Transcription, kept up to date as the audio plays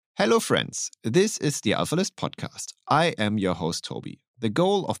Hello, friends. This is the AlphaList podcast. I am your host, Toby. The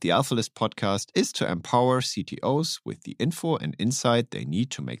goal of the AlphaList podcast is to empower CTOs with the info and insight they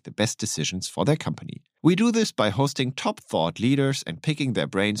need to make the best decisions for their company. We do this by hosting top thought leaders and picking their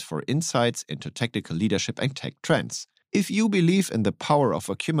brains for insights into technical leadership and tech trends. If you believe in the power of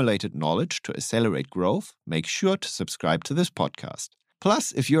accumulated knowledge to accelerate growth, make sure to subscribe to this podcast.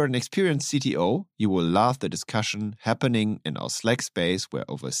 Plus, if you're an experienced CTO, you will love the discussion happening in our Slack space where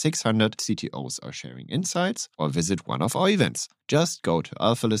over 600 CTOs are sharing insights, or visit one of our events. Just go to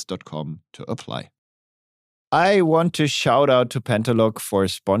alphalist.com to apply. I want to shout out to Pentalog for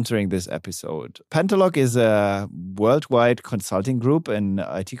sponsoring this episode. Pentalog is a worldwide consulting group in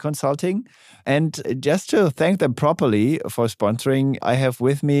IT consulting. And just to thank them properly for sponsoring, I have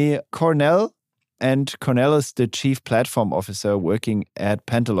with me Cornell. And Cornell is the Chief Platform Officer working at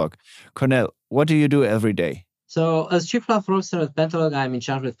Pentalog. Cornell, what do you do every day? So as Chief Platform Officer at Pentalog, I'm in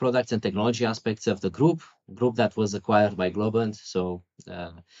charge with products and technology aspects of the group that was acquired by Globant. So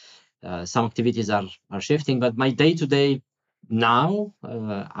some activities are shifting, but my day-to-day now,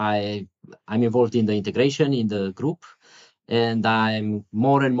 I'm involved in the integration in the group, and I'm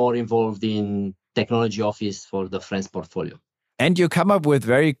more and more involved in technology office for the Friends portfolio. And you come up with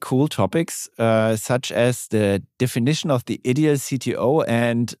very cool topics, such as the definition of the ideal CTO,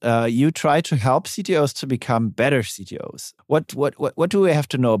 and you try to help CTOs to become better CTOs. What do we have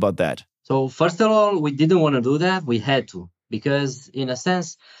to know about that? So first of all, we didn't want to do that. We had to, because in a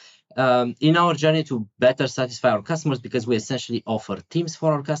sense, in our journey to better satisfy our customers, because we essentially offer teams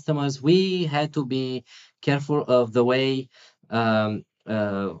for our customers, we had to be careful of the way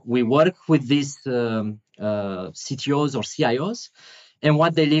we work with these CTOs or CIOs and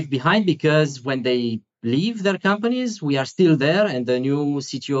what they leave behind, because when they leave their companies, we are still there, and the new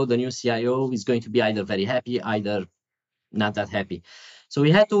CTO, the new CIO is going to be either very happy, either not that happy. So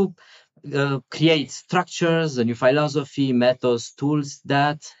we had to create structures, a new philosophy, methods, tools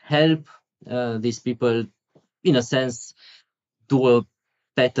that help these people, in a sense, do a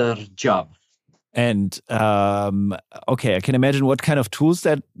better job. And okay, I can imagine what kind of tools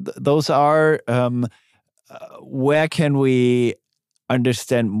that those are. Where can we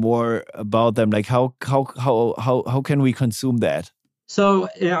understand more about them? Like how can we consume that? So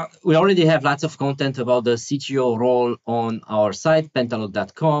we already have lots of content about the CTO role on our site,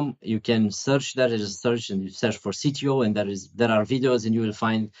 pentalog.com. You can search that as a search, and you search for CTO, and there are videos, and you will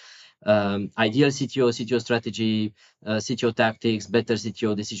find ideal CTO strategy, CTO tactics, better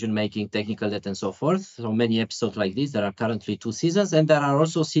CTO decision making, technical debt, and so forth. So many episodes like this. There are currently 2 seasons, and there are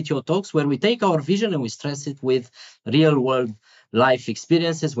also CTO talks where we take our vision and we stress it with real world life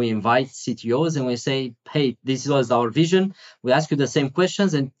experiences. We invite CTOs and we say, hey, this was our vision. We ask you the same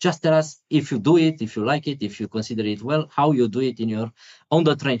questions, and just tell us if you do it, if you like it, if you consider it well, how you do it on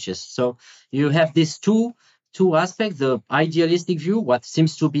the trenches. So you have these two aspects: the idealistic view, what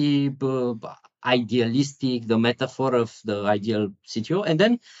seems to be idealistic, the metaphor of the ideal CTO, and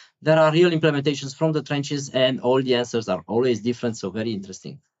then there are real implementations from the trenches, and all the answers are always different, so very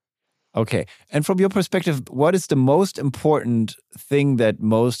interesting. Okay. And from your perspective, what is the most important thing that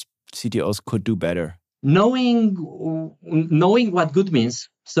most CTOs could do better? Knowing what good means.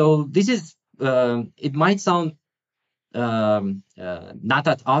 So this is, it might sound not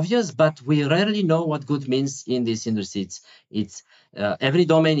that obvious, but we rarely know what good means in this industry. It's every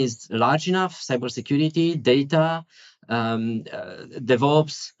domain is large enough: cybersecurity, data,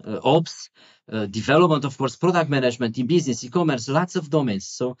 DevOps, Ops, development, of course, product management, e-business, e-commerce, lots of domains.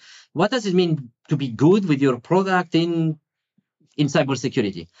 So what does it mean to be good with your product in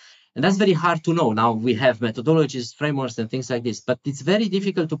cybersecurity? And that's very hard to know. Now we have methodologies, frameworks, and things like this, but it's very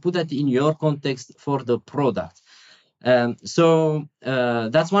difficult to put that in your context for the product. So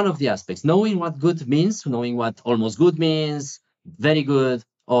that's one of the aspects: knowing what good means, knowing what almost good means, very good,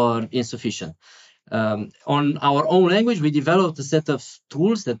 or insufficient. On our own language, we developed a set of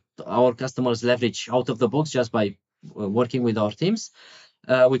tools that our customers leverage out of the box just by working with our teams.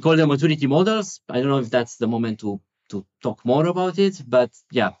 We call them maturity models. I don't know if that's the moment to talk more about it, but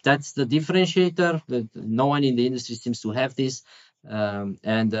yeah, that's the differentiator. No one in the industry seems to have this,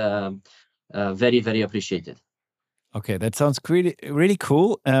 and very, very appreciated. Okay, that sounds really, really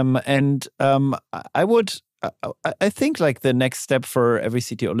cool. I think like the next step for every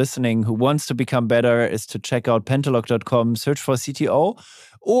CTO listening who wants to become better is to check out pentalog.com, search for CTO,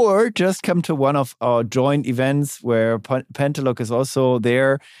 or just come to one of our joint events where Pentalog is also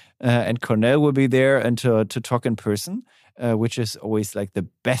there, and Cornell will be there, and to talk in person, which is always like the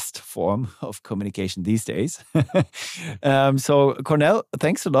best form of communication these days. So Cornell,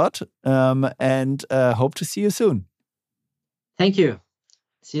 thanks a lot, and hope to see you soon. Thank you.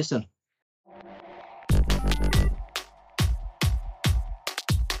 See you soon.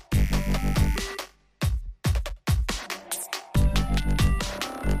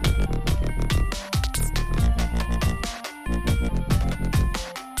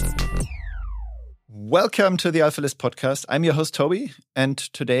 Welcome to the AlphaList podcast. I'm your host, Toby, and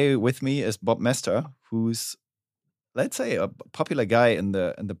today with me is Bob Moesta, who's, let's say, a popular guy in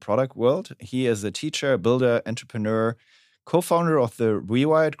the product world. He is a teacher, builder, entrepreneur, co-founder of the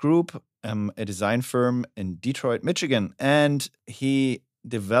Rewired Group, a design firm in Detroit, Michigan, and he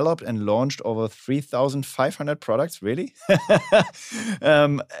developed and launched over 3,500 products, really,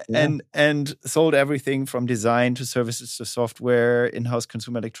 and sold everything from design to services to software, in-house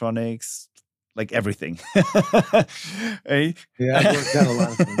consumer electronics, like everything. Hey? Yeah, I've worked on a lot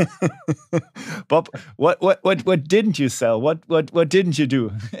of things. Bob, what didn't you sell? What didn't you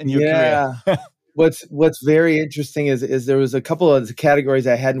do in your career? What's very interesting is there was a couple of categories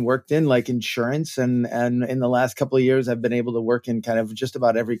I hadn't worked in, like insurance, and in the last couple of years I've been able to work in kind of just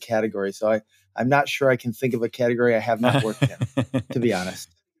about every category. So I'm not sure I can think of a category I have not worked in, to be honest.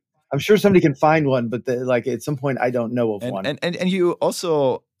 I'm sure somebody can find one, but like at some point I don't know of one. And you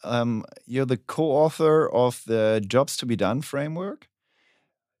also you're the co-author of the Jobs to be Done framework.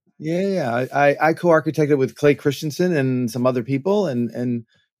 Yeah. I co-architected with Clay Christensen and some other people, and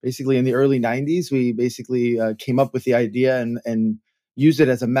basically in the early 90s, we basically came up with the idea and used it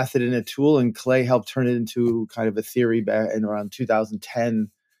as a method and a tool, and Clay helped turn it into kind of a theory back in around 2010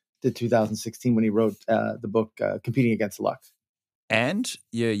 to 2016 when he wrote the book Competing Against Luck. And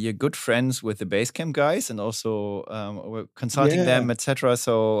you're good friends with the Basecamp guys, and also we're consulting them, etc.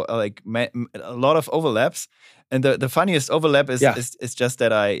 So like a lot of overlaps. And the funniest overlap is just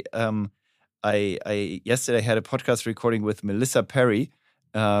that I yesterday had a podcast recording with Melissa Perry,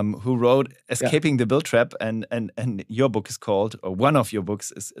 who wrote Escaping the Build Trap, and your book is called, or one of your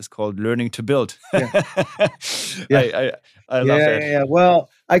books is called Learning to Build. I love that. Yeah. Well,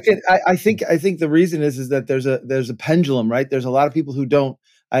 I think the reason is that there's a pendulum, right? There's a lot of people who don't.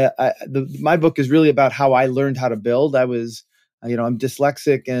 My book is really about how I learned how to build. I was, I'm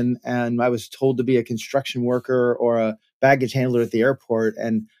dyslexic, and I was told to be a construction worker or a baggage handler at the airport,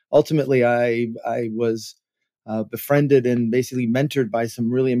 and ultimately I was befriended and basically mentored by some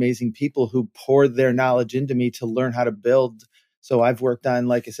really amazing people who poured their knowledge into me to learn how to build. So I've worked on,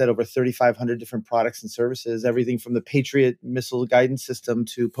 like I said, over 3,500 different products and services, everything from the Patriot missile guidance system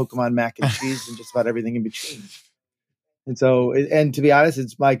to Pokemon mac and cheese and just about everything in between. And so, and to be honest,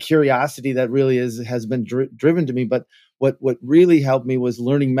 it's my curiosity that really has been driven to me. But what really helped me was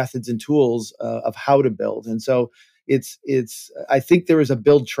learning methods and tools of how to build. And so I think there is a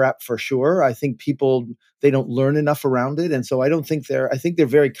build trap for sure. I think people, they don't learn enough around it. And so I think they're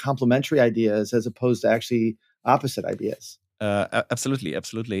very complementary ideas as opposed to actually opposite ideas. Absolutely.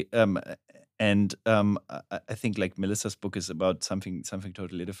 And I think like Melissa's book is about something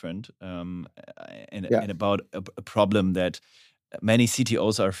totally different, and about a problem that many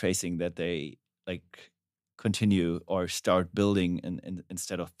CTOs are facing, that they like continue or start building and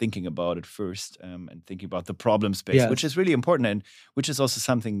instead of thinking about it first, and thinking about the problem space, which is really important, and which is also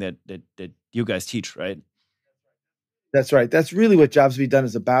something that you guys teach, right? That's right. That's really what Jobs to be Done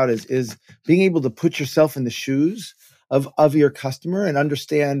is about, is being able to put yourself in the shoes of your customer and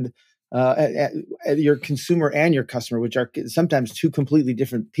understand your consumer and your customer, which are sometimes two completely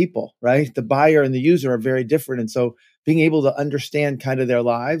different people, right? The buyer and the user are very different. And so being able to understand kind of their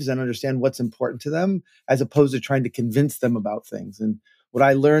lives and understand what's important to them, as opposed to trying to convince them about things. And what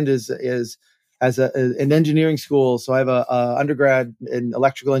I learned is as an engineering school, so I have a undergrad in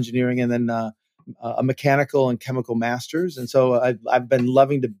electrical engineering and then a mechanical and chemical master's. And so I've been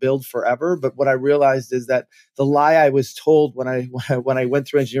loving to build forever. But what I realized is that the lie I was told when I went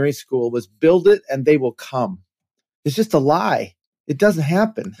through engineering school was build it and they will come. It's just a lie. It doesn't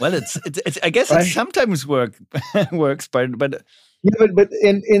happen. Well, it's I guess right? It sometimes works, but yeah, but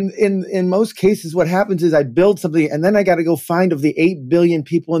in most cases, what happens is I build something and then I got to go find of the 8 billion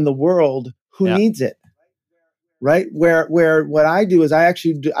people in the world who needs it. Right? Where what I do is I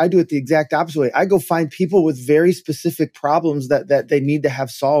do it the exact opposite way. I go find people with very specific problems that they need to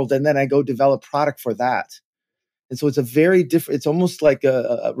have solved, and then I go develop product for that. And so it's a very different. It's almost like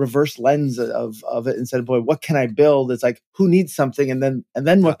a reverse lens of it. Instead of what can I build? It's like who needs something, and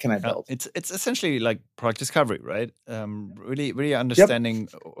then what can I build? It's essentially like product discovery, right? Really understanding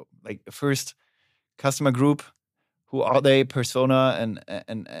like first customer group, who are they, persona,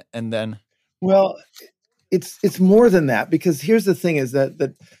 and then well. It's more than that, because here's the thing is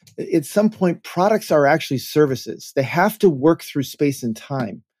that at some point products are actually services. They have to work through space and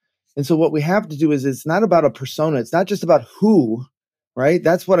time. And so what we have to do is it's not about a persona. It's not just about who right?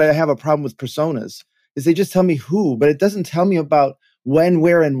 That's what I have a problem with personas, is they just tell me who, but it doesn't tell me about when,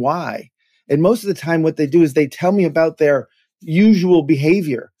 where, and why. And most of the time what they do is they tell me about their usual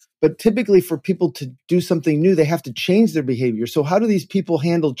behavior. But typically for people to do something new, they have to change their behavior. So how do these people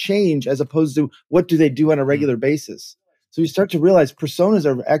handle change as opposed to what do they do on a regular basis? So you start to realize personas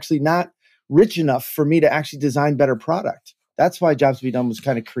are actually not rich enough for me to actually design better product. That's why Jobs to Be Done was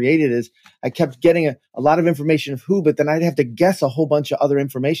kind of created, is I kept getting a lot of information of who, but then I'd have to guess a whole bunch of other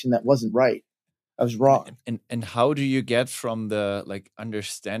information that wasn't right. I was wrong. And how do you get from the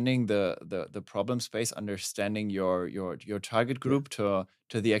understanding the problem space, understanding your target group to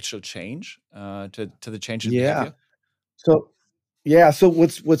the actual change, to the change in behavior? So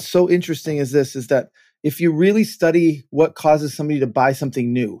what's so interesting is that if you really study what causes somebody to buy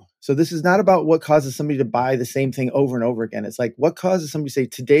something new, so this is not about what causes somebody to buy the same thing over and over again. It's like, what causes somebody to say,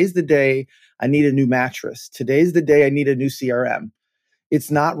 today's the day I need a new mattress. Today's the day I need a new CRM.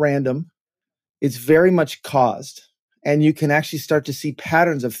 It's not random. It's very much caused. And you can actually start to see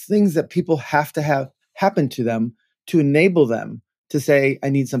patterns of things that people have to have happen to them to enable them to say, I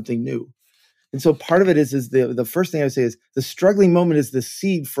need something new. And so part of it is the first thing I would say is the struggling moment is the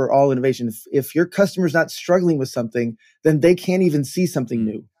seed for all innovation. If your customer's not struggling with something, then they can't even see something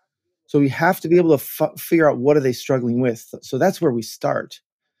new. So we have to be able to figure out what are they struggling with. So that's where we start.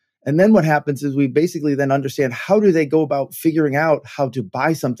 And then what happens is we basically then understand how do they go about figuring out how to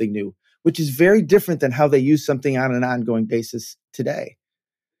buy something new, which is very different than how they use something on an ongoing basis today.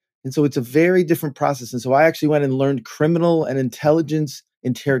 And so it's a very different process. And so I actually went and learned criminal and intelligence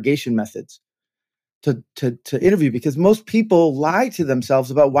interrogation methods to interview, because most people lie to themselves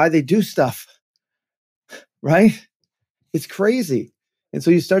about why they do stuff, right? It's crazy. And so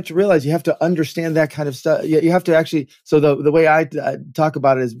you start to realize you have to understand that kind of stuff. You have to actually, so the way I talk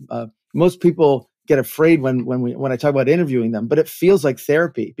about it is most people get afraid when I talk about interviewing them, but it feels like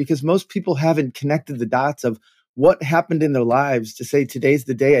therapy, because most people haven't connected the dots of what happened in their lives to say, today's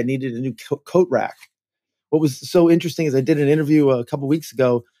the day I needed a new coat rack. What was so interesting is I did an interview a couple weeks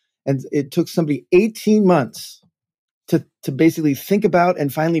ago, and it took somebody 18 months to basically think about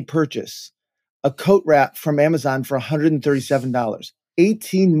and finally purchase a coat rack from Amazon for $137.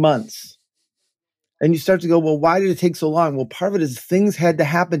 18 months. And you start to go, well, why did it take so long? Well, part of it is things had to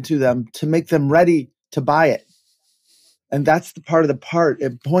happen to them to make them ready to buy it. And that's the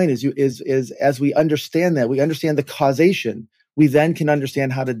point is as we understand that, we understand the causation, we then can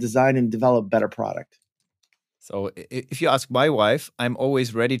understand how to design and develop better product. So if you ask my wife, I'm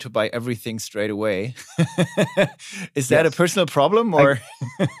always ready to buy everything straight away. Is that a personal problem, or?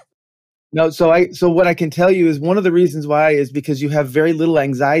 No. So what I can tell you is one of the reasons why is because you have very little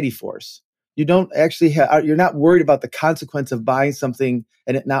anxiety force. You don't actually you're not worried about the consequence of buying something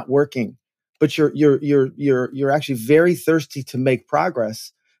and it not working, but you're actually very thirsty to make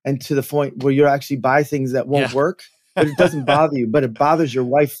progress, and to the point where you actually buy things that won't work, but it doesn't bother you, but it bothers your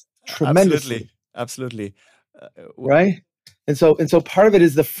wife tremendously. Absolutely. Right? And so part of it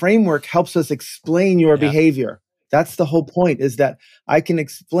is the framework helps us explain your behavior. That's the whole point, is that I can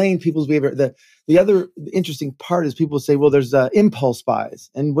explain people's behavior. The other interesting part is people say, well, there's impulse buys.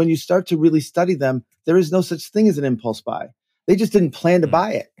 And when you start to really study them, there is no such thing as an impulse buy. They just didn't plan to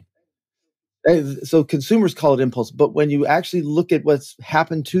buy it. So consumers call it impulse. But when you actually look at what's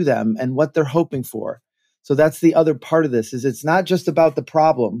happened to them and what they're hoping for, so that's the other part of this, is it's not just about the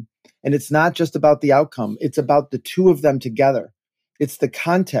problem, and it's not just about the outcome. It's about the two of them together. It's the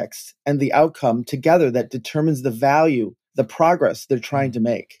context and the outcome together that determines the value, the progress they're trying to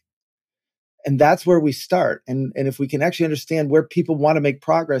make. And that's where we start. And if we can actually understand where people want to make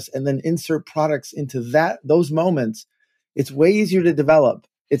progress and then insert products into those moments, it's way easier to develop.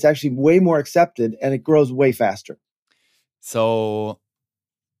 It's actually way more accepted, and it grows way faster. So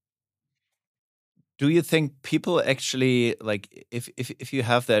do you think people actually, like, if you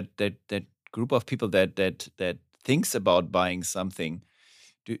have that group of people that thinks about buying something,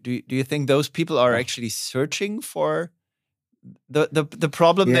 do you think those people are actually searching for the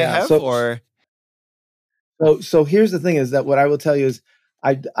problem they have, or? So here's the thing, is that what I will tell you is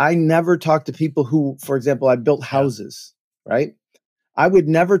I never talk to people who, for example, I built houses, right? I would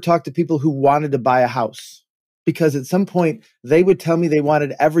never talk to people who wanted to buy a house, because at some point they would tell me they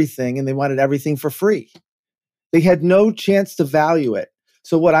wanted everything, and they wanted everything for free. They had no chance to value it.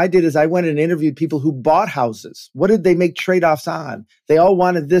 So what I did is I went and interviewed people who bought houses. What did they make trade-offs on? They all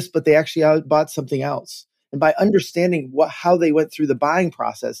wanted this, but they actually bought something else. And by understanding how they went through the buying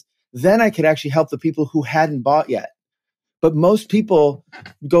process, then I could actually help the people who hadn't bought yet. But most people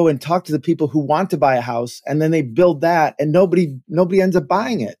go and talk to the people who want to buy a house, and then they build that, and nobody ends up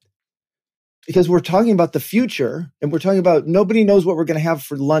buying it. because we're talking about the future, and we're talking about nobody knows what we're going to have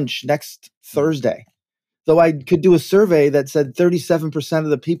for lunch next Thursday. Though I could do a survey that said 37% of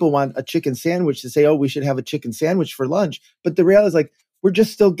the people want a chicken sandwich, to say, oh, we should have a chicken sandwich for lunch. But the reality is, like, we're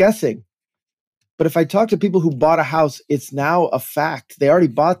just still guessing. But if I talk to people who bought a house, it's now a fact. They already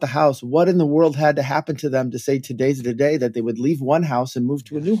bought the house. What in the world had to happen to them to say today's the day that they would leave one house and move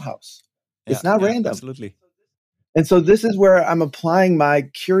to a new house? It's not random. Absolutely. And so this is where I'm applying my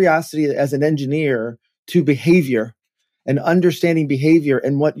curiosity as an engineer to behavior and understanding behavior.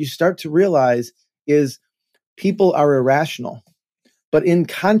 And what you start to realize is people are irrational, but in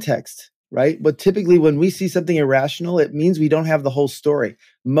context, right? But typically when we see something irrational, it means we don't have the whole story.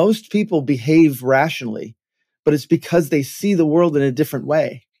 Most people behave rationally, but it's because they see the world in a different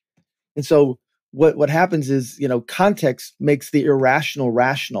way. And so what happens is, context makes the irrational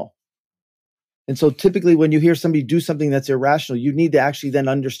rational. And so typically when you hear somebody do something that's irrational, you need to actually then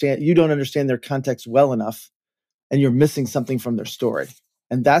understand, you don't understand their context well enough, and you're missing something from their story.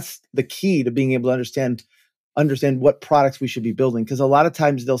 And that's the key to being able to understand what products we should be building. Because a lot of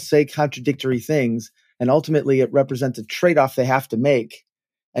times they'll say contradictory things, and ultimately it represents a trade-off they have to make.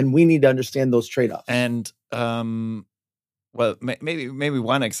 And we need to understand those trade-offs. And well, maybe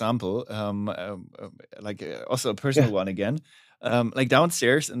one example, also a personal one again. Like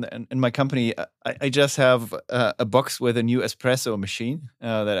downstairs in my company, I just have a box with a new espresso machine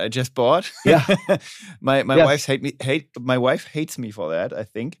that I just bought. Yeah, my wife my wife hates me for that. I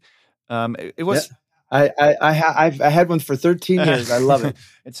think it was. Yeah. I've had one for 13 years. I love it.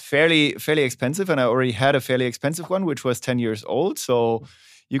 It's fairly expensive, and I already had a fairly expensive one, which was 10 years old. So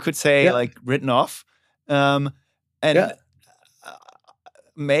you could say like written off.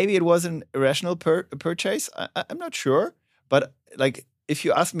 Maybe it was an irrational purchase. I'm not sure. But like, if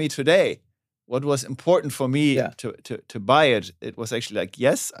you ask me today, what was important for me to buy it, it was actually like,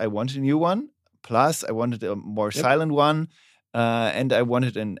 yes, I wanted a new one. Plus, I wanted a more silent one, and I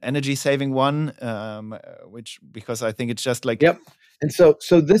wanted an energy-saving one, because I think it's just like And so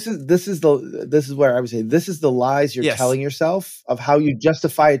this is where I would say this is the lies you're telling yourself of how you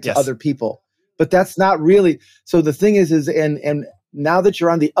justify it to other people. But that's not really. So the thing is and now that you're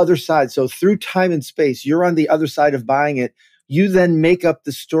on the other side, so through time and space, you're on the other side of buying it, you then make up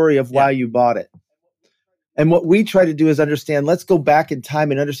the story of why you bought it. And what we try to do is understand, let's go back in time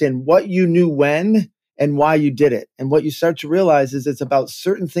and understand what you knew when and why you did it. And what you start to realize is it's about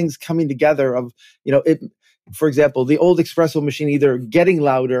certain things coming together of, for example, the old espresso machine either getting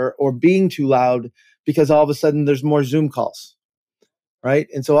louder or being too loud because all of a sudden there's more Zoom calls. Right.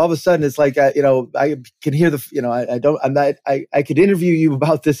 And so all of a sudden it's like, I can hear I could interview you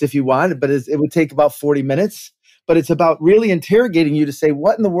about this if you want, but it would take about 40 minutes. But it's about really interrogating you to say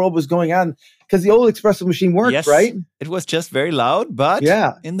what in the world was going on, because the old espresso machine worked, right? It was just very loud. But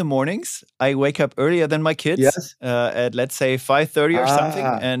in the mornings, I wake up earlier than my kids at, let's say, 5:30 or something.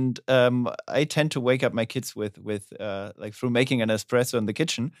 And I tend to wake up my kids with through making an espresso in the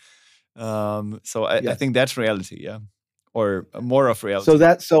kitchen. So I think that's reality. Yeah. Or more of reality.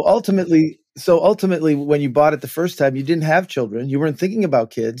 So ultimately, when you bought it the first time, you didn't have children. You weren't thinking about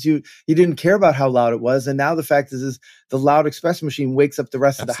kids. You didn't care about how loud it was. And now the fact is the loud espresso machine wakes up the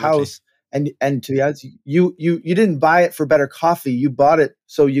rest of the house. And to be honest, you didn't buy it for better coffee. You bought it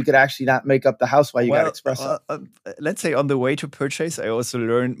so you could actually not make up the house while you got espresso. Let's say on the way to purchase, I also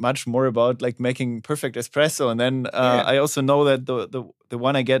learned much more about like making perfect espresso. And then I also know that the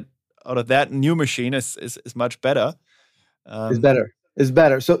one I get out of that new machine is much better. Is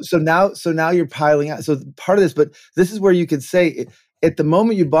better. So now you're piling out. So part of this, but this is where you could say at the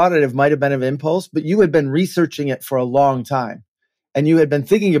moment you bought it might have been an impulse, but you had been researching it for a long time, and you had been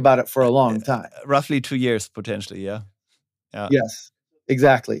thinking about it for a long time. Roughly 2 years, potentially. Yeah. Yes,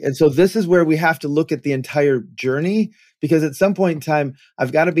 exactly. And so this is where we have to look at the entire journey, because at some point in time,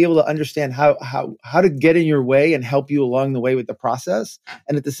 I've got to be able to understand how to get in your way and help you along the way with the process.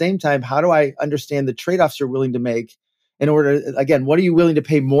 And at the same time, how do I understand the trade-offs you're willing to make in order, again, what are you willing to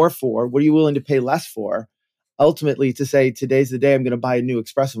pay more for? What are you willing to pay less for? Ultimately, to say, today's the day I'm going to buy a new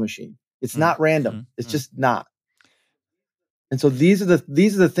espresso machine. It's not random. It's just not. And so these are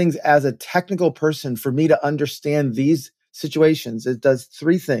the things as a technical person for me to understand these situations. It does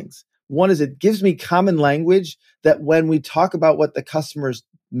three things. One is it gives me common language that when we talk about what the customers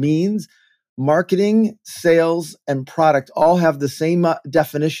means, marketing, sales, and product all have the same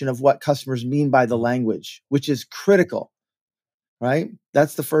definition of what customers mean by the language, which is critical, right?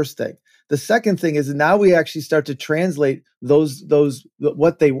 That's the first thing. The second thing is now we actually start to translate those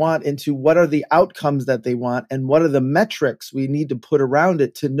what they want into what are the outcomes that they want and what are the metrics we need to put around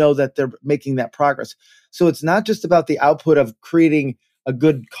it to know that they're making that progress. So it's not just about the output of creating a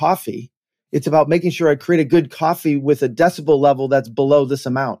good coffee. It's about making sure I create a good coffee with a decibel level that's below this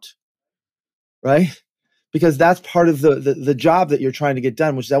amount, right? Because that's part of the job that you're trying to get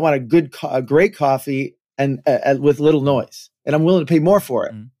done, which is I want a great coffee and with little noise, and I'm willing to pay more for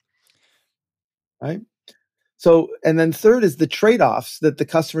it, right? So, and then third is the trade-offs that the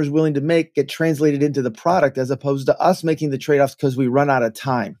customer is willing to make get translated into the product, as opposed to us making the trade-offs because we run out of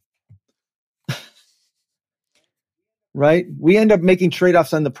time. Right? We end up making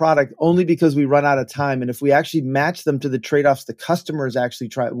trade-offs on the product only because we run out of time. And if we actually match them to the trade-offs the customers actually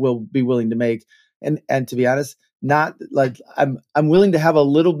will be willing to make, and to be honest, not like I'm willing to have a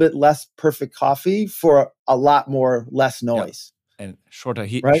little bit less perfect coffee for a lot more less noise. Yeah. And shorter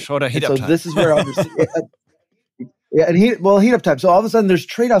heat, right? Shorter heat and up so time. This is where heat up time. So all of a sudden there's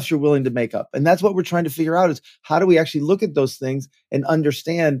trade-offs you're willing to make up. And that's what we're trying to figure out, is how do we actually look at those things and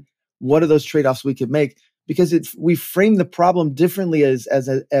understand what are those trade-offs we could make? Because we frame the problem differently as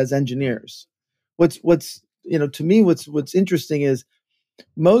engineers. To me, what's interesting is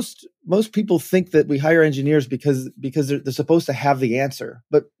most people think that we hire engineers because they're supposed to have the answer,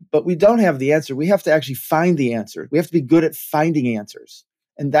 but we don't have the answer. We have to actually find the answer. We have to be good at finding answers,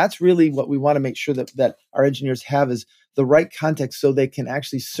 and that's really what we want to make sure that our engineers have, is the right context, so they can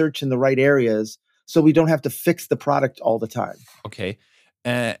actually search in the right areas, so we don't have to fix the product all the time. Okay.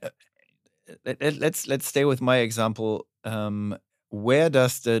 Let's stay with my example. Where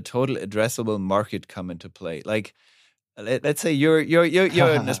does the total addressable market come into play? Like, let's say you're an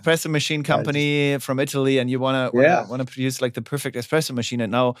espresso machine company from Italy, and you wanna produce like the perfect espresso machine,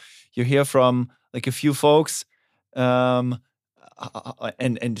 and now you hear from like a few folks, and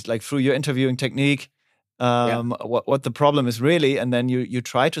like through your interviewing technique, what the problem is really, and then you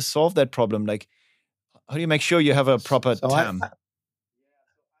try to solve that problem. Like, how do you make sure you have a proper TAM?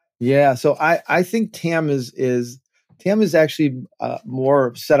 So I think TAM is actually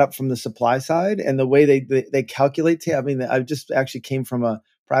more set up from the supply side, and the way they calculate TAM. I mean, I just actually came from a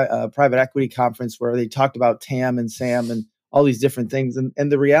private equity conference where they talked about TAM and SAM and all these different things.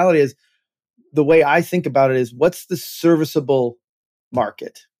 And the reality is, the way I think about it is, what's the serviceable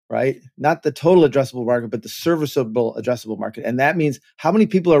market, right? Not the total addressable market, but the serviceable addressable market. And that means how many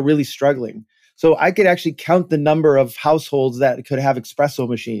people are really struggling. So I could actually count the number of households that could have espresso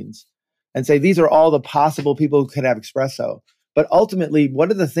machines and say, these are all the possible people who could have espresso. But ultimately, what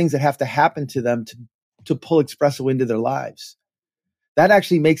are the things that have to happen to them to pull espresso into their lives? That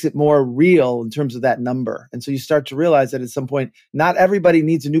actually makes it more real in terms of that number. And so you start to realize that at some point, not everybody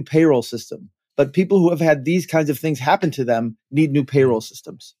needs a new payroll system, but people who have had these kinds of things happen to them need new payroll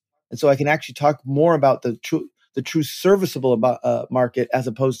systems. And so I can actually talk more about the true serviceable market, as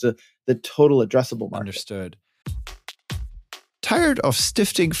opposed to the total addressable market. Understood. Tired of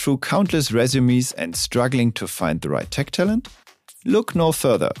sifting through countless resumes and struggling to find the right tech talent? Look no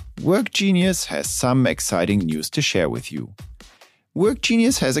further. WorkGenius has some exciting news to share with you.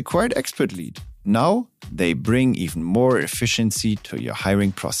 WorkGenius has acquired Expert Lead. Now they bring even more efficiency to your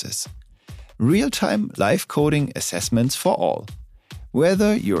hiring process. Real-time live coding assessments for all.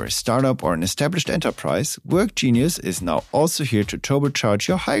 Whether you're a startup or an established enterprise, WorkGenius is now also here to turbocharge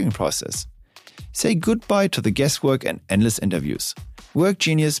your hiring process. Say goodbye to the guesswork and endless interviews.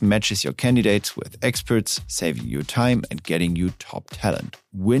 WorkGenius matches your candidates with experts, saving you time and getting you top talent.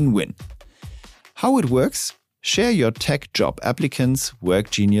 Win-win. How it works? Share your tech job applicants.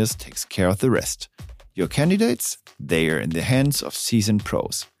 WorkGenius takes care of the rest. Your candidates? They are in the hands of seasoned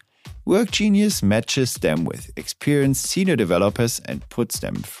pros. WorkGenius matches them with experienced senior developers and puts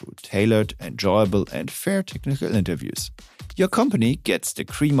them through tailored, enjoyable, and fair technical interviews. Your company gets the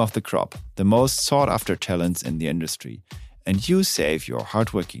cream of the crop, the most sought-after talents in the industry, and you save your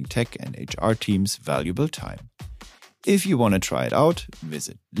hardworking tech and HR teams valuable time. If you want to try it out,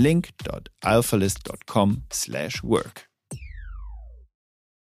 visit link.alphalist.com/work.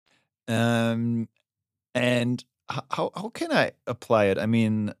 And how can I apply it? I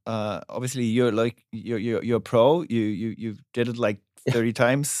mean, obviously you're a pro. You did it like 30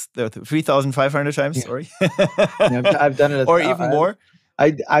 times, 3,500 times. Sorry, I've done it, or even more.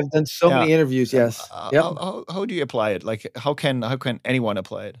 I've done so many interviews. Yes. How do you apply it? Like, how can anyone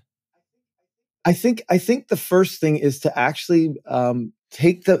apply it? I think the first thing is to actually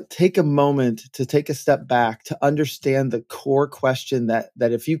take a moment to take a step back to understand the core question that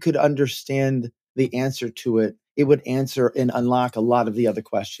if you could understand the answer to it, it would answer and unlock a lot of the other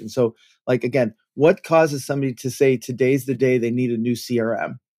questions. So, like, again, what causes somebody to say today's the day they need a new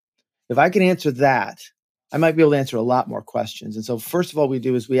CRM? If I can answer that, I might be able to answer a lot more questions. And so first of all, we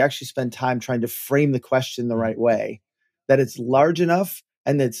do is we actually spend time trying to frame the question the right way, that it's large enough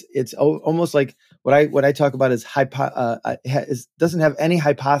and it's almost like what I talk about is doesn't have any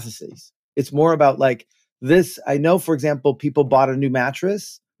hypotheses. It's more about like this. I know, for example, people bought a new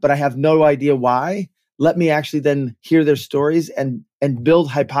mattress, but I have no idea why. Let me actually then hear their stories and build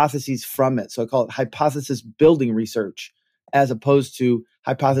hypotheses from it. So I call it hypothesis building research as opposed to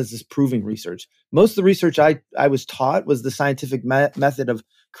hypothesis proving research. Most of the research I was taught was the scientific method of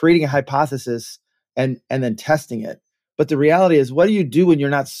creating a hypothesis and then testing it. But the reality is, what do you do when you're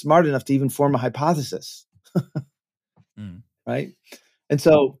not smart enough to even form a hypothesis? Right? And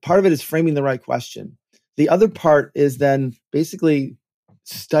so part of it is framing the right question. The other part is then basically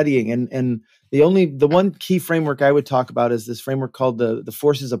studying. And the one key framework I would talk about is this framework called the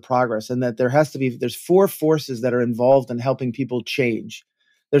forces of progress. And that there's 4 forces that are involved in helping people change.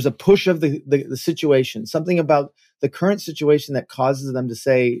 There's a push of the situation, something about the current situation that causes them to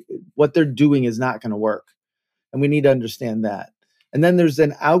say what they're doing is not going to work. And we need to understand that. And then there's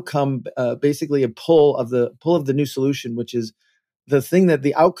an outcome, basically a pull of the new solution, which is the thing that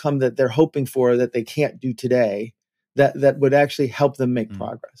the outcome that they're hoping for that they can't do today, that would actually help them make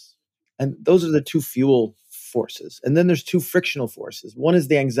progress. And those are the 2 fuel forces. And then there's 2 frictional forces. One is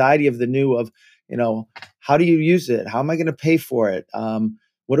the anxiety of the new, of, how do you use it? How am I going to pay for it?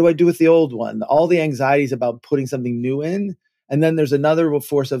 What do I do with the old one? All the anxieties about putting something new in. And then there's another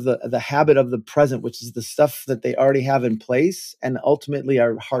force of the habit of the present, which is the stuff that they already have in place and ultimately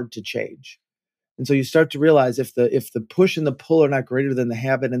are hard to change. And so you start to realize if the push and the pull are not greater than the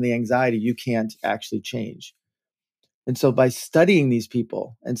habit and the anxiety, you can't actually change. And so by studying these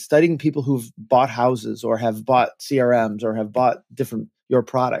people and studying people who've bought houses or have bought CRMs or have bought your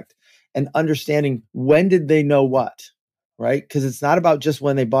product and understanding when did they know what, right? Because it's not about just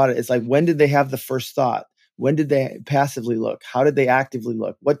when they bought it. It's like, when did they have the first thought? When did they passively look? How did they actively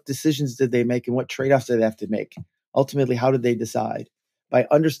look? What decisions did they make and what trade-offs did they have to make? Ultimately, how did they decide? By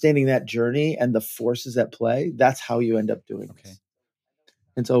understanding that journey and the forces at play, that's how you end up doing this.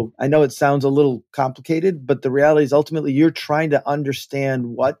 And so I know it sounds a little complicated, but the reality is ultimately you're trying to understand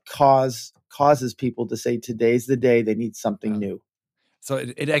what causes people to say today's the day they need something new. So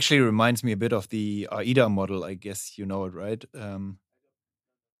it actually reminds me a bit of the AIDA model. I guess you know it, right?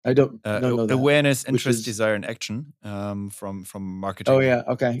 I don't know that. Awareness, interest, desire, and action from marketing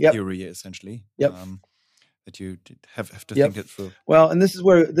theory, essentially. Yep. That you have to think it through. Well, and this is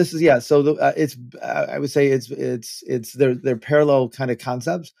so it's I would say it's they're parallel kind of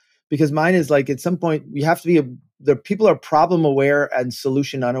concepts, because mine is like at some point you have to be people are problem aware and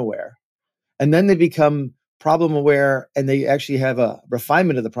solution unaware, and then they become problem aware and they actually have a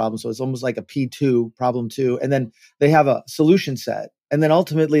refinement of the problem. So it's almost like a P2, problem 2, and then they have a solution set, and then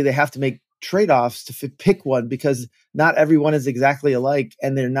ultimately they have to make trade-offs to pick one, because not everyone is exactly alike,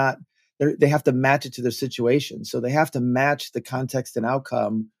 and they have to match it to their situation. So they have to match the context and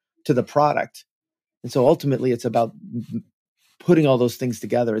outcome to the product. And so ultimately it's about putting all those things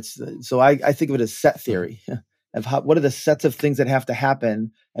together. So I think of it as set theory of what are the sets of things that have to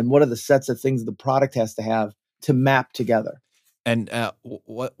happen and what are the sets of things the product has to have to map together. And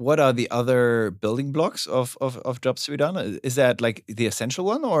what are the other building blocks of jobs to be done? Is that like the essential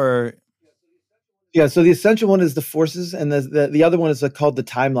one, or? Yeah, so the essential one is the forces, and the other one is called the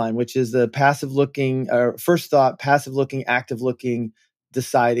timeline, which is the passive looking, or first thought, passive looking, active looking,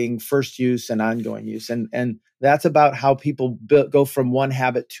 deciding, first use, and ongoing use. And that's about how people go from one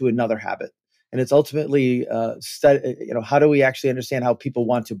habit to another habit. And it's ultimately how do we actually understand how people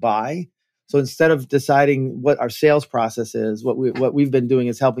want to buy? So instead of deciding what our sales process is, what we've been doing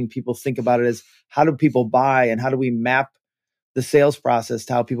is helping people think about it as how do people buy, and how do we map the sales process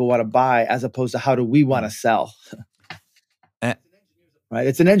to how people want to buy, as opposed to how do we want to sell. Right?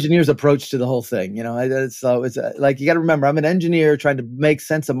 It's an engineer's approach to the whole thing. It's like, you got to remember, I'm an engineer trying to make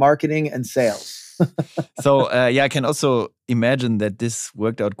sense of marketing and sales. So I can also imagine that this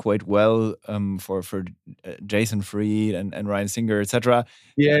worked out quite well for Jason Fried and Ryan Singer, etc.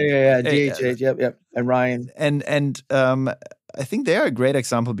 DHH, yep, and Ryan. And I think they are a great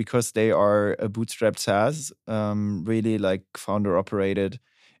example because they are a bootstrapped SaaS, really like founder operated.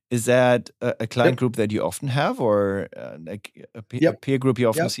 Is that a client group that you often have, or like a peer group you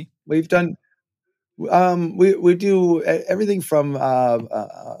often see? We've done. We do everything from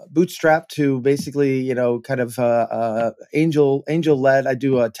bootstrap to basically kind of angel led. I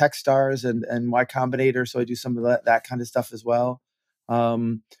do Techstars and Y Combinator, so I do some of that kind of stuff as well.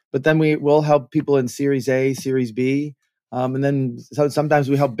 But then we will help people in Series A, Series B, and then sometimes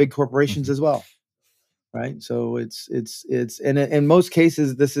we help big corporations as well. Right, so it's and in most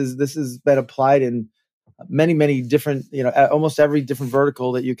cases this has been applied in many different, almost every different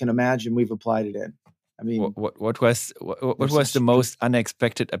vertical that you can imagine. We've applied it in. I mean, what was the most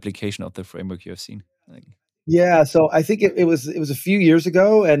unexpected application of the framework you have seen? Yeah, so I think it was a few years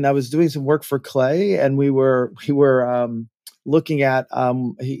ago, and I was doing some work for Clay, and we were looking at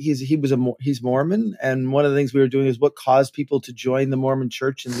he's Mormon, and one of the things we were doing is what caused people to join the Mormon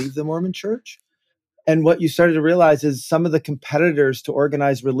Church and leave the Mormon Church. And what you started to realize is some of the competitors to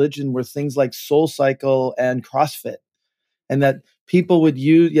organized religion were things like Soul Cycle and CrossFit, and that people would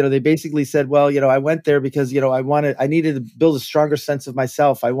use, they basically said, well, I went there because, I needed to build a stronger sense of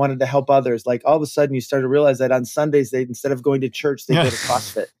myself. I wanted to help others. Like all of a sudden you start to realize that on Sundays, instead of going to church, they go to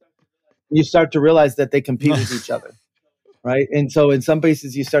CrossFit. You start to realize that they compete with each other. Right. And so in some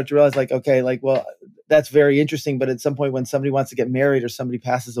places you start to realize like, okay, like, well, that's very interesting. But at some point when somebody wants to get married or somebody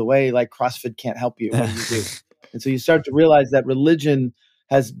passes away, like CrossFit can't help you. What do you do? And so you start to realize that religion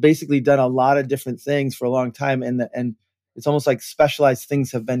has basically done a lot of different things for a long time. And it's almost like specialized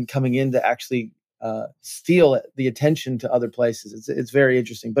things have been coming in to actually steal the attention to other places. It's very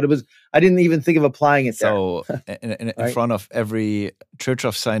interesting, but I didn't even think of applying it there. So in Right? front of every Church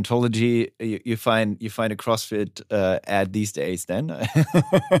of Scientology, you find a CrossFit ad these days. Then,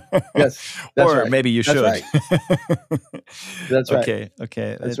 yes, or right. maybe you that's should. Right. That's right.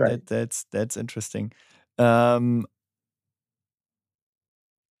 Okay, that's right. That's interesting. What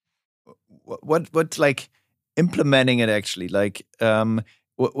like implementing it actually like?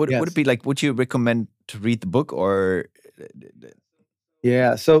 Would it be like? Would you recommend to read the book or?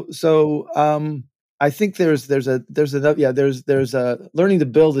 Yeah. So I think there's a learning to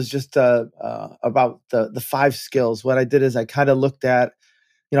build is just about the 5 skills. What I did is I kind of looked at,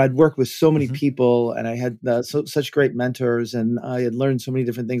 I'd worked with so many people, and I had such great mentors, and I had learned so many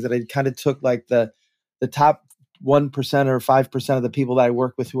different things that I kind of took like the top 1% or 5% of the people that I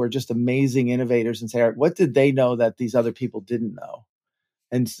work with who are just amazing innovators and say, all right, what did they know that these other people didn't know?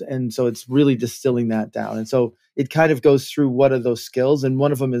 And so it's really distilling that down. And so it kind of goes through what are those skills. And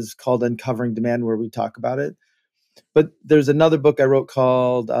one of them is called Uncovering Demand, where we talk about it. But there's another book I wrote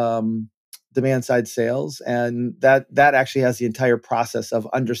called Demand Side Sales. And that actually has the entire process of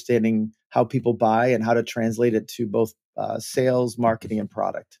understanding how people buy and how to translate it to both sales, marketing, and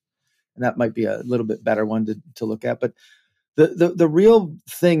product. And that might be a little bit better one to look at. But the real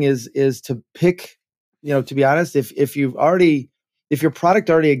thing is to pick, to be honest, if your product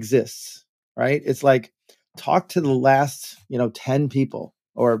already exists, right? It's like talk to the last, 10 people,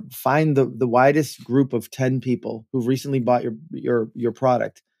 or find the widest group of 10 people who've recently bought your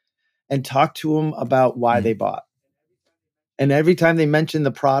product, and talk to them about why they bought. And every time they mention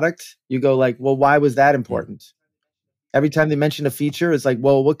the product, you go like, well, why was that important? Every time they mention a feature, it's like,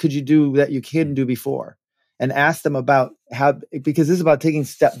 well, what could you do that you couldn't do before? And ask them about how, because this is about taking a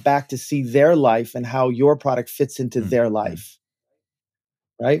step back to see their life and how your product fits into their life.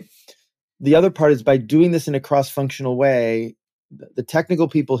 Right? The other part is by doing this in a cross-functional way, the technical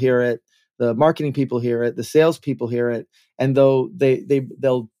people hear it, the marketing people hear it, the sales people hear it, and though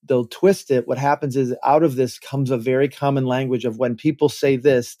they'll twist it, what happens is out of this comes a very common language of when people say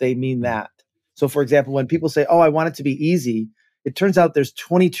this, they mean that. So for example, when people say, oh, I want it to be easy, it turns out there's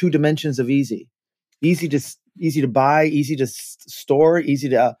 22 dimensions of easy. Easy to buy, easy to store, easy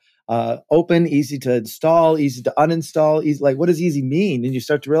to open, easy to install, easy to uninstall. Easy, like, what does easy mean? And you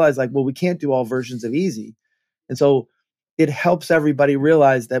start to realize, like, well, we can't do all versions of easy. And so it helps everybody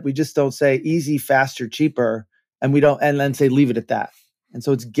realize that we just don't say easy, faster, cheaper, and then say leave it at that. And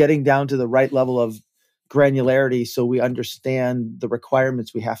so it's getting down to the right level of granularity so we understand the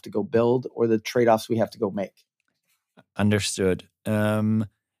requirements we have to go build or the trade-offs we have to go make. Understood.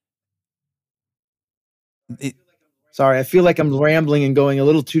 Sorry, I feel like I'm rambling and going a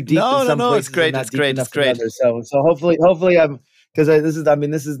little too deep in some places. It's great. Not It's deep great. enough It's great. in others. So hopefully I'm, because this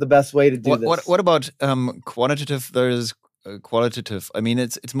is the best way to do this. What about quantitative versus qualitative? I mean,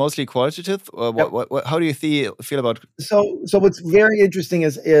 it's mostly qualitative. What how do you feel about? So what's very interesting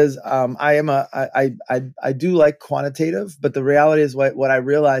is I do like quantitative, but the reality is what I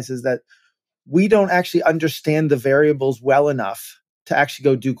realize is that we don't actually understand the variables well enough to actually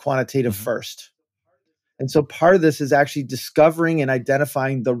go do quantitative first. And so part of this is actually discovering and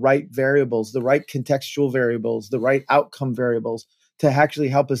identifying the right variables, the right contextual variables, the right outcome variables to actually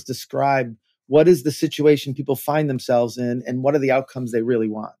help us describe what is the situation people find themselves in and what are the outcomes they really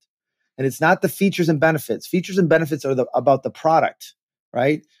want. And it's not the features and benefits. Features and benefits are about the product,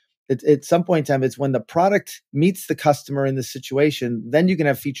 right? At some point in time, it's when the product meets the customer in the situation, then you can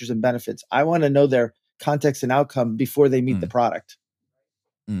have features and benefits. I want to know their context and outcome before they meet the product,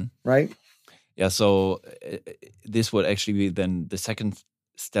 right? Yeah, so this would actually be then the second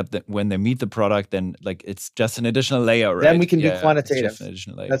step that when they meet the product, then like it's just an additional layer, right? Then we can do quantitative. It's just an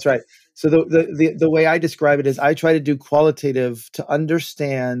additional layer. That's right. So the way I describe it is I try to do qualitative to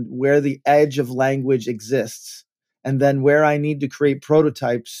understand where the edge of language exists, and then where I need to create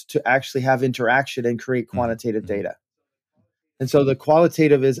prototypes to actually have interaction and create quantitative data. And so the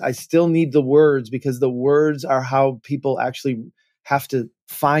qualitative is I still need the words, because the words are how people actually have to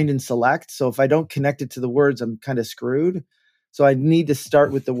find and select. So if I don't connect it to the words, I'm kind of screwed. So I need to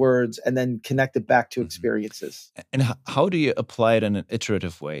start with the words and then connect it back to experiences. And how do you apply it in an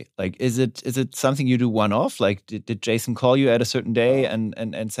iterative way? Like, is it something you do one-off? Like, did Jason call you at a certain day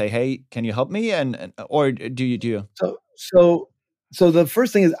and say, "Hey, can you help me?" And or do you? So the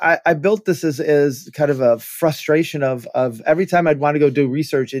first thing is I built this as kind of a frustration of every time I'd want to go do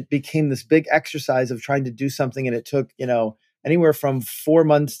research, it became this big exercise of trying to do something, and it took anywhere from 4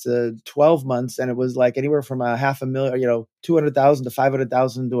 months to 12 months. And it was like anywhere from $500,000, $200,000 to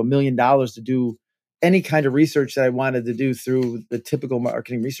 $500,000 to $1 million to do any kind of research that I wanted to do through the typical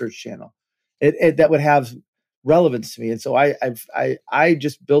marketing research channel. That would have relevance to me. And so I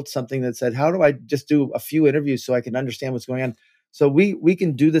just built something that said, how do I just do a few interviews so I can understand what's going on? So we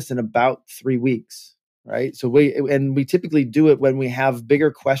can do this in about 3 weeks, right? So we typically do it when we have bigger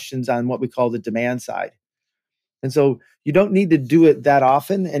questions on what we call the demand side. And so you don't need to do it that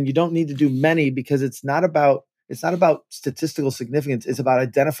often, and you don't need to do many, because it's not about statistical significance. It's about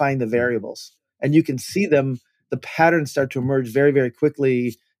identifying the variables, and you can see them. The patterns start to emerge very, very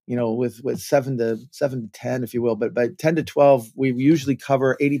quickly. With 7 to 10, if you will, but by 10 to 12, we usually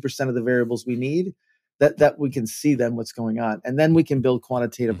cover 80% of the variables we need. That we can see then what's going on, and then we can build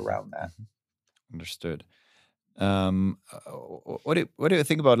quantitative around that. Understood. What do you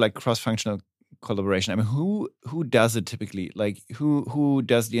think about like cross-functional collaboration? I mean, who does it typically? Like, who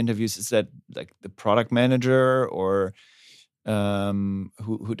does the interviews? Is that like the product manager, or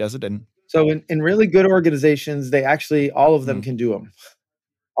who does it? And so in really good organizations, they actually all of them can do them.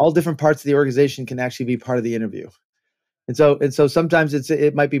 All different parts of the organization can actually be part of the interview. And so sometimes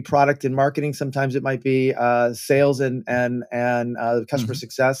it might be product and marketing. Sometimes it might be sales and customer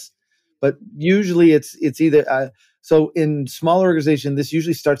success. But usually it's either. So in smaller organizations, this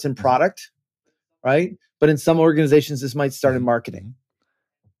usually starts in product, right? But in some organizations, this might start in marketing.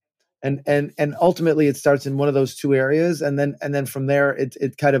 And ultimately, it starts in one of those two areas, and then from there,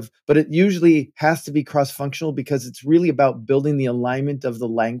 but it usually has to be cross-functional, because it's really about building the alignment of the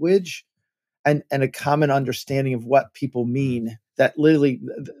language and a common understanding of what people mean. That literally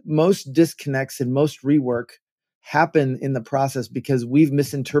most disconnects and most rework happen in the process because we've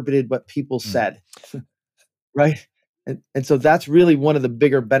misinterpreted what people said, right? And so that's really one of the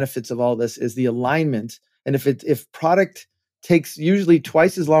bigger benefits of all this is the alignment. And if product takes usually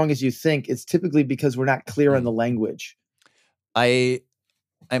twice as long as you think, it's typically because we're not clear on the language. I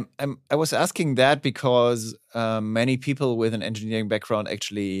was asking that because many people with an engineering background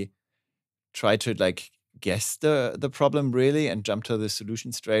actually try to like guess the problem really and jump to the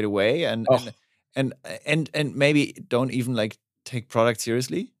solution straight away, and maybe don't even like take product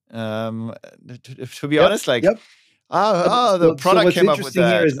seriously. To be honest, like. Yep. The product came up with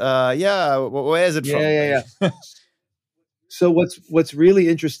that. Where is it from? Yeah. So what's really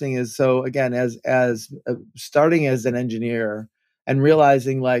interesting is, so again, as starting as an engineer and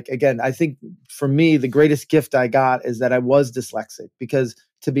realizing, like, again, I think for me, the greatest gift I got is that I was dyslexic, because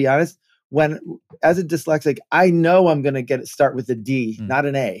to be honest, as a dyslexic, I know I'm going to start with a D, not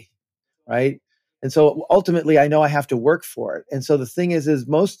an A, right? And so ultimately, I know I have to work for it. And so the thing is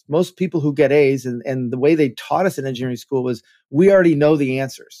most people who get A's, and the way they taught us in engineering school was, we already know the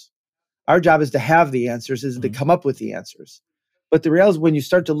answers. Our job is to have the answers, is to come up with the answers. But the reality is, when you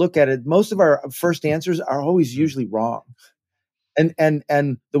start to look at it, most of our first answers are always usually wrong. And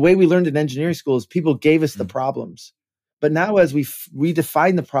the way we learned in engineering school is people gave us the problems. But now as we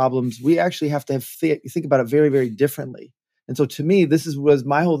redefine the problems, we actually have to think about it very, very differently. And so to me, was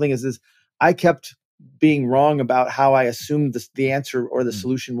my whole thing is I kept being wrong about how I assumed the answer or the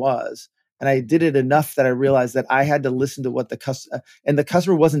solution was. And I did it enough that I realized that I had to listen to what the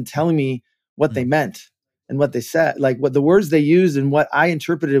customer wasn't telling me what they meant and what they said, like what the words they used, and what I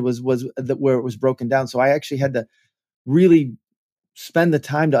interpreted was where it was broken down. So I actually had to really spend the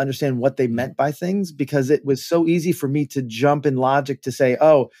time to understand what they meant by things, because it was so easy for me to jump in logic to say,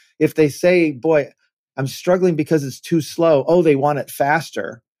 oh, if they say, boy, I'm struggling because it's too slow. Oh, they want it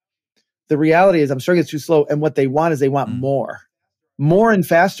faster. The reality is I'm struggling, it's too slow. And what they want is they want more. More and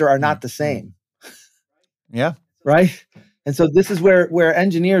faster are not the same. Yeah. Right. And so this is where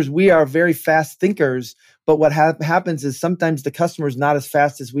engineers, we are very fast thinkers, but what happens is sometimes the customer is not as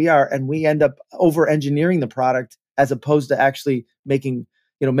fast as we are, and we end up over engineering the product as opposed to actually making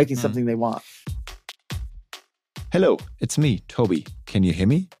making something they want. Hello, it's me, Toby. Can you hear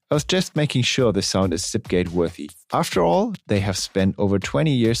me? I was just making sure the sound is Zipgate worthy. After all, they have spent over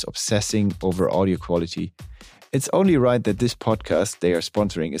 20 years obsessing over audio quality. It's only right that this podcast they are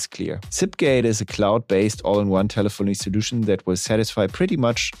sponsoring is clear. Zipgate is a cloud-based all-in-one telephony solution that will satisfy pretty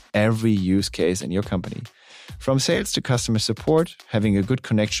much every use case in your company. From sales to customer support, having a good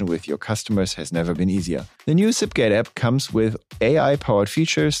connection with your customers has never been easier. The new Zipgate app comes with AI-powered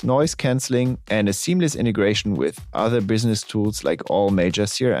features, noise cancelling, and a seamless integration with other business tools like all major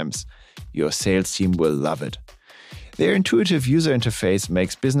CRMs. Your sales team will love it. Their intuitive user interface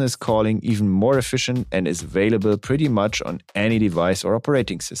makes business calling even more efficient and is available pretty much on any device or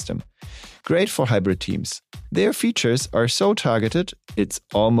operating system. Great for hybrid teams. Their features are so targeted, it's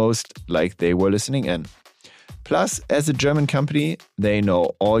almost like they were listening in. Plus, as a German company, they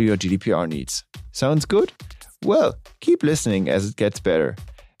know all your GDPR needs. Sounds good? Well, keep listening as it gets better.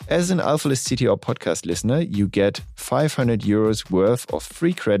 As an AlphaList CTO podcast listener, you get 500 euros worth of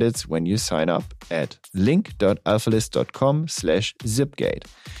free credits when you sign up at link.alphalist.com/zipgate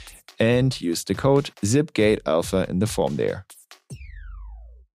and use the code ZipGateAlpha in the form there.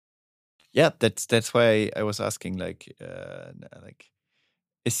 Yeah, that's why I was asking, like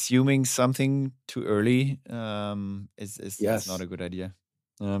assuming something too early is not a good idea.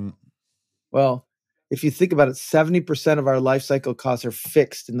 Well, if you think about it, 70% of our life cycle costs are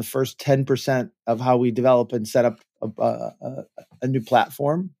fixed in the first 10% of how we develop and set up a new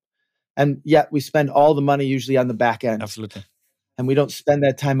platform. And yet we spend all the money usually on the back end. Absolutely. And we don't spend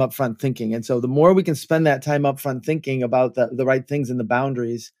that time up front thinking. And so the more we can spend that time up front thinking about the right things and the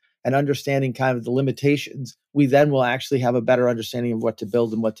boundaries and understanding kind of the limitations, we then will actually have a better understanding of what to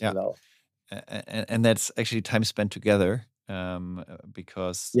build and what to develop. And that's actually time spent together.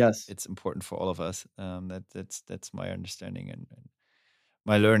 Because it's important for all of us. That's my understanding and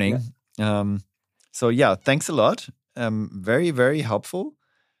my learning. Yeah. So yeah, thanks a lot. Very, very helpful.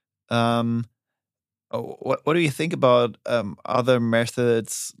 What do you think about other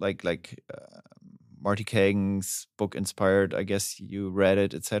methods like Marty Kagan's book inspired? I guess you read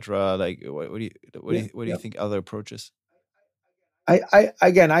it, etc. Like, what do you think other approaches?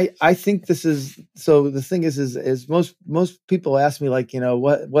 I think this is, so the thing is most people ask me, like,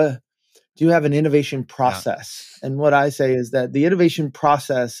 what do you have an innovation process? And what I say is that the innovation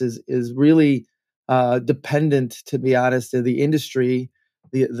process is really dependent, to be honest, to the industry,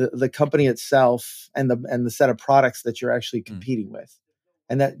 the company itself, and the set of products that you're actually competing with,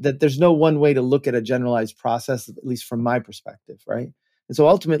 and that there's no one way to look at a generalized process, at least from my perspective, right? And so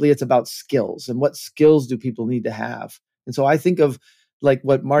ultimately, it's about skills and what skills do people need to have. And so I think of like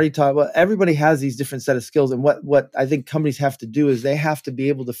what Marty talked about. Everybody has these different set of skills, and what I think companies have to do is they have to be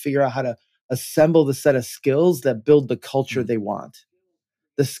able to figure out how to assemble the set of skills that build the culture they want.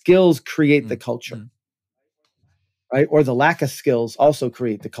 The skills create the culture, right? Or the lack of skills also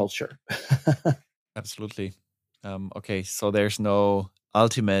create the culture. Absolutely. Okay, so there's no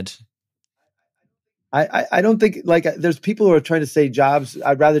ultimate. I don't think, like, there's people who are trying to say jobs,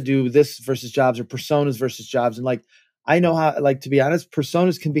 I'd rather do this versus jobs, or personas versus jobs. And like, I know how, like, to be honest,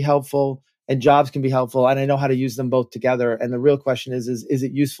 personas can be helpful and jobs can be helpful. And I know how to use them both together. And the real question is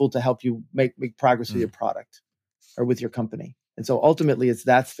it useful to help you make progress with your product or with your company? And so ultimately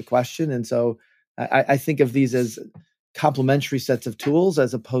that's the question. And so I think of these as complementary sets of tools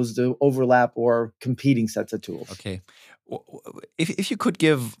as opposed to overlap or competing sets of tools. Okay. If you could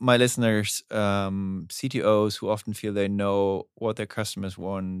give my listeners, CTOs who often feel they know what their customers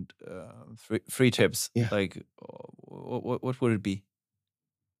want, three tips, like what would it be?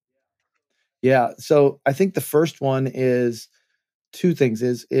 Yeah. So I think the first one is two things: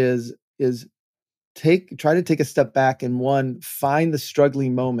 try to take a step back and find the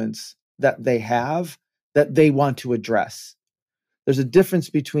struggling moments that they have that they want to address. There's a difference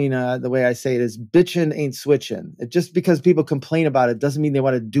between the way I say it is bitching ain't switching. Just because people complain about it doesn't mean they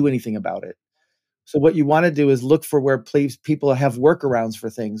want to do anything about it. So what you want to do is look for where people have workarounds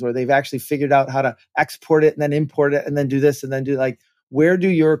for things, or they've actually figured out how to export it and then import it and then do this and then do, like, where do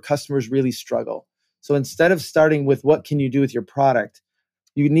your customers really struggle? So instead of starting with what can you do with your product,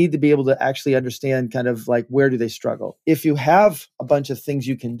 you need to be able to actually understand kind of like, where do they struggle? If you have a bunch of things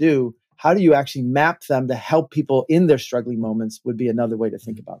you can do, how do you actually map them to help people in their struggling moments would be another way to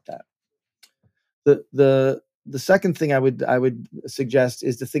think about that. The second thing I would suggest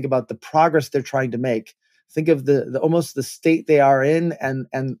is to think about the progress they're trying to make. Think of the almost the state they are in, and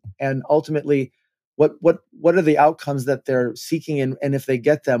ultimately what are the outcomes that they're seeking, and if they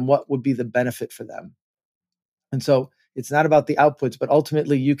get them, what would be the benefit for them? And so it's not about the outputs, but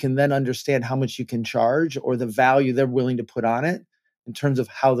ultimately you can then understand how much you can charge or the value they're willing to put on it. in terms of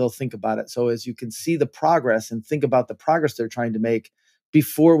how they'll think about it. So as you can see the progress and think about the progress they're trying to make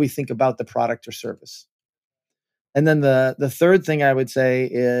before we think about the product or service. And then the third thing I would say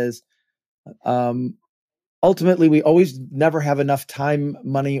is, ultimately, we always never have enough time,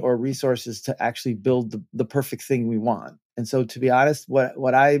 money, or resources to actually build the perfect thing we want. And so, to be honest,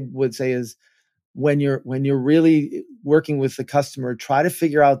 what I would say is, when you're really working with the customer, try to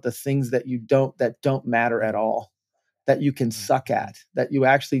figure out the things that don't matter at all, that you can suck at, that you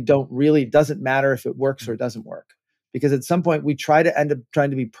actually doesn't matter if it works or it doesn't work. Because at some point we try to end up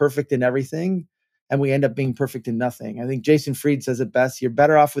trying to be perfect in everything, and we end up being perfect in nothing. I think Jason Fried says it best: you're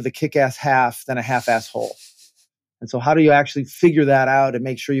better off with a kick-ass half than a half-ass whole. And so how do you actually figure that out and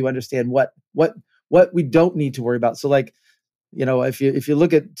make sure you understand what we don't need to worry about? So, like, if you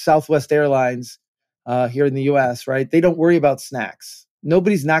look at Southwest Airlines here in the US, right, they don't worry about snacks.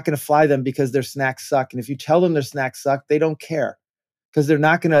 Nobody's not going to fly them because their snacks suck. And if you tell them their snacks suck, they don't care, because they're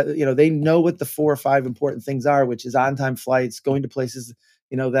not going to, they know what the 4 or 5 important things are, which is on-time flights, going to places,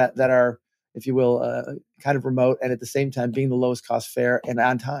 that are, if you will, kind of remote, and at the same time being the lowest cost fare and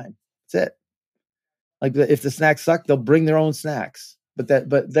on time. That's it. Like, if the snacks suck, they'll bring their own snacks, but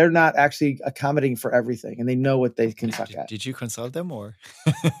they're not actually accommodating for everything, and they know what they can suck at. Did you consult them, or?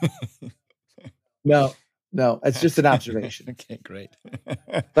 No, it's just an observation. Okay, great.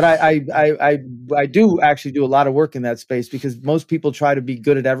 But I do actually do a lot of work in that space, because most people try to be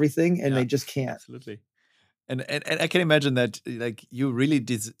good at everything and they just can't. Absolutely. And I can imagine that, like, you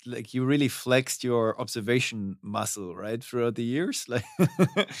really flexed your observation muscle, right, throughout the years, like.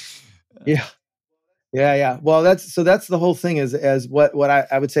 Yeah. Well, that's the whole thing, is as what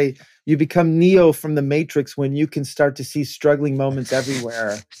I would say, you become Neo from the Matrix when you can start to see struggling moments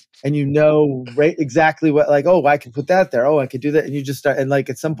everywhere, and right exactly what, like, oh, I can put that there, oh, I could do that, and you just start, and like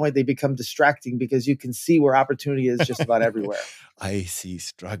at some point they become distracting because you can see where opportunity is just about everywhere. I see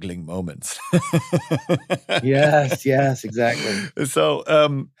struggling moments. Yes, exactly. So,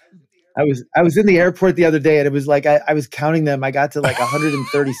 I was in the airport the other day, and it was like I was counting them. I got to like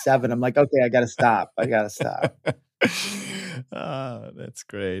 137. I'm like, okay, I got to stop. That's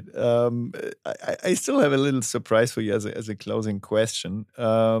great. I still have a little surprise for you as a closing question.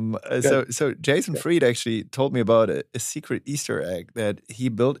 So Jason Fried actually told me about a secret Easter egg that he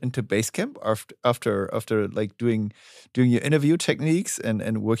built into Basecamp after like doing your interview techniques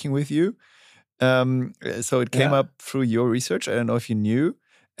and working with you. So it came up through your research. I don't know if you knew.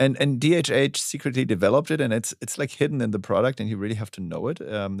 And DHH secretly developed it, and it's like hidden in the product, and you really have to know it.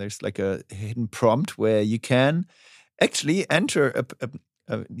 There's like a hidden prompt where you can actually enter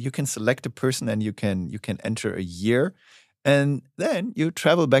you can select a person, and you can enter a year, and then you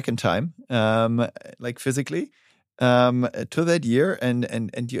travel back in time, like physically, to that year,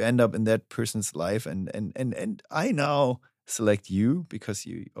 and you end up in that person's life, and I now select you because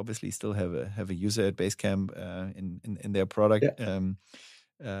you obviously still have a user at Basecamp in their product. Yeah.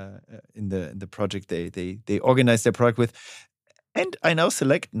 In the project they organized their product with, and I now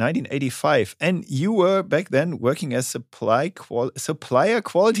select 1985. And you were back then working as supplier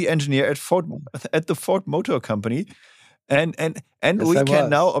quality engineer at the Ford Motor Company, and yes, we can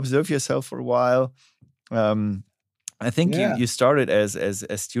now observe yourself for a while. I think you started as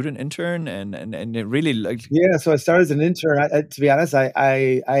a student intern, and it really like So I started as an intern. To be honest,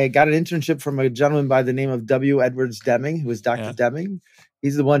 I got an internship from a gentleman by the name of W. Edwards Deming, who was Dr. Deming.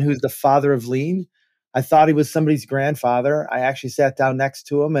 He's the one who's the father of lean. I thought he was somebody's grandfather. I actually sat down next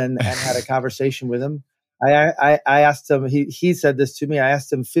to him and had a conversation with him. I asked him. He said this to me. I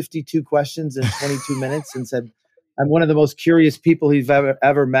asked him 52 questions in 22 minutes and said, I'm one of the most curious people he's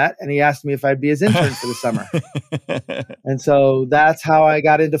ever met. And he asked me if I'd be his intern for the summer. And so that's how I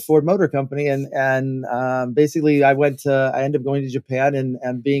got into Ford Motor Company. And basically I ended up going to Japan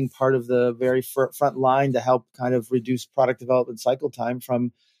and being part of the very front line to help kind of reduce product development cycle time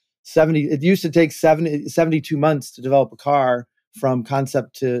from 70. It used to take 72 months to develop a car from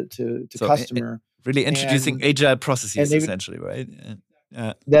concept to customer. Really introducing agile processes, essentially, right?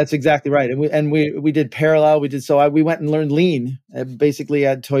 That's exactly right. And we did parallel. We went and learned lean basically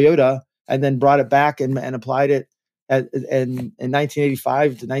at Toyota, and then brought it back and applied it in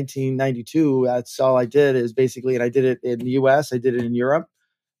 1985 to 1992. That's all I did is basically, and I did it in the US, I did it in Europe,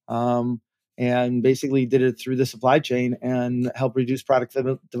 and basically did it through the supply chain and helped reduce product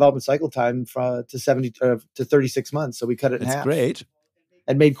development cycle time to 36 months. So we cut it in half. That's great.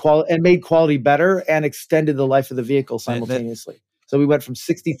 And made quality better and extended the life of the vehicle simultaneously. So we went from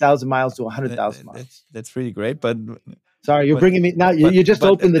 60,000 miles to 100,000 miles. That's really great. But Sorry, you're bringing me now. You just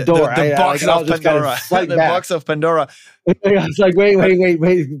opened the door. The box of Pandora. The box of Pandora. It's like wait.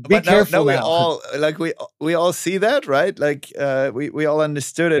 Be but careful now. We all see that, right? Like we all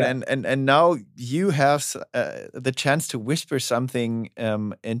understood it, and now you have the chance to whisper something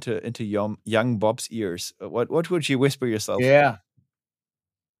into young Bob's ears. What would you whisper yourself? Yeah.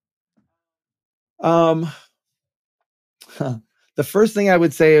 The first thing I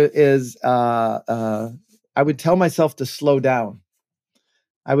would say is I would tell myself to slow down.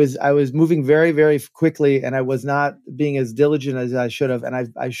 I was moving very, very quickly, and I was not being as diligent as I should have.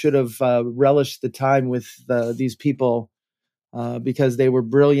 And I should have relished the time with these people because they were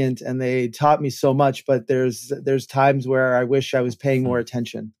brilliant and they taught me so much. But there's times where I wish I was paying more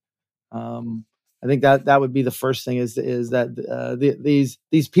attention. I think that would be the first thing is that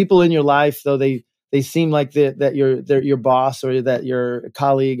these people in your life, though they seem like that they're your boss or that you're a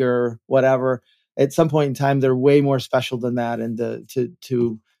colleague or whatever. At some point in time, they're way more special than that. And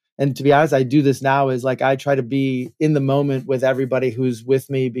to be honest, I do this now is like I try to be in the moment with everybody who's with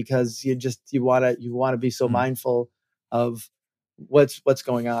me because you want to be so mindful of what's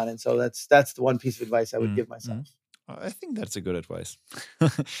going on. And so that's the one piece of advice I would give myself. I think that's a good advice.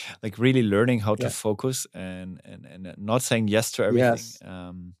 Like really learning how to focus and not saying yes to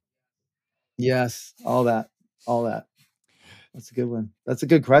everything. Yes, all that. That's a good one. That's a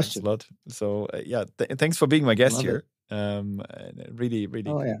good question. Thanks a lot. So thanks for being my guest here. Really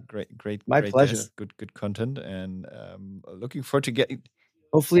great. My pleasure. Guest, good content, and looking forward to getting.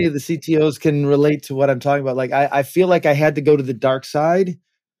 Hopefully, the CTOs can relate to what I'm talking about. Like I feel like I had to go to the dark side,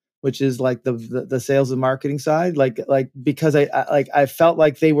 which is like the sales and marketing side, like because I felt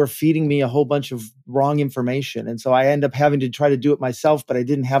like they were feeding me a whole bunch of wrong information, and so I end up having to try to do it myself, but I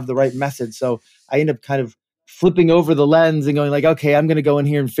didn't have the right method, so I end up kind of flipping over the lens and going like, okay, I'm going to go in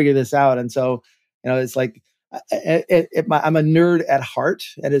here and figure this out. And so, it's like I'm a nerd at heart,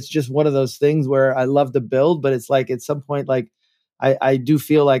 and it's just one of those things where I love to build, but it's like at some point, like I do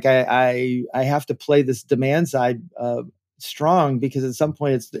feel like I have to play this demand side strong because at some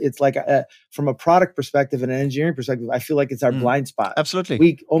point it's like from a product perspective and an engineering perspective, I feel like it's our blind spot. Absolutely,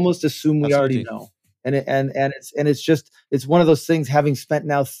 we almost assume we already know. And it's one of those things, having spent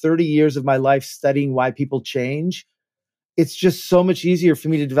now 30 years of my life studying why people change, it's just so much easier for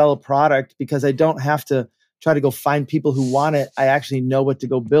me to develop product because I don't have to try to go find people who want it. I actually know what to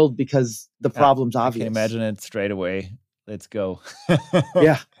go build because the problem's obvious. I can imagine it straight away. Let's go.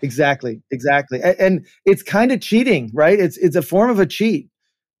 Yeah, exactly. And it's kind of cheating, right? It's a form of a cheat.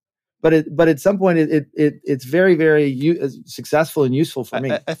 But at some point, it's very, very successful and useful for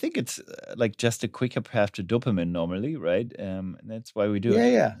me. I think it's like just a quicker path to dopamine normally, right? And that's why we do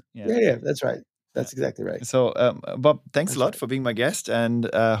it. Yeah. That's right. That's exactly right. So, Bob, thanks a lot for being my guest, and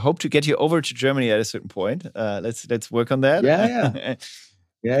hope to get you over to Germany at a certain point. Let's work on that.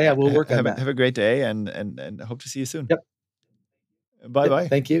 Yeah. We'll work on that. Have a great day, and hope to see you soon. Yep. Bye.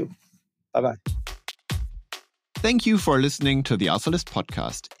 Thank you. Bye. Thank you for listening to the AlphaList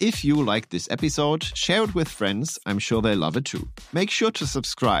podcast. If you like this episode, share it with friends. I'm sure they love it too. Make sure to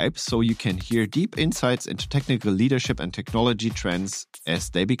subscribe so you can hear deep insights into technical leadership and technology trends as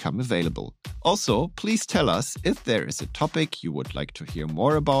they become available. Also, please tell us if there is a topic you would like to hear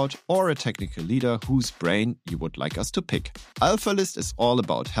more about or a technical leader whose brain you would like us to pick. AlphaList is all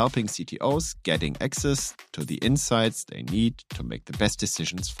about helping CTOs getting access to the insights they need to make the best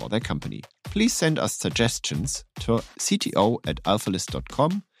decisions for their company. Please send us suggestions to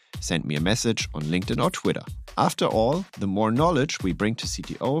cto@alphalist.com. Send me a message on LinkedIn or Twitter. After all, the more knowledge we bring to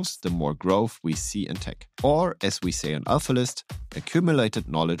CTOs, the more growth we see in tech. Or, as we say on AlphaList, accumulated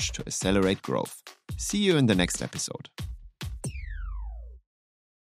knowledge to accelerate growth. See you in the next episode.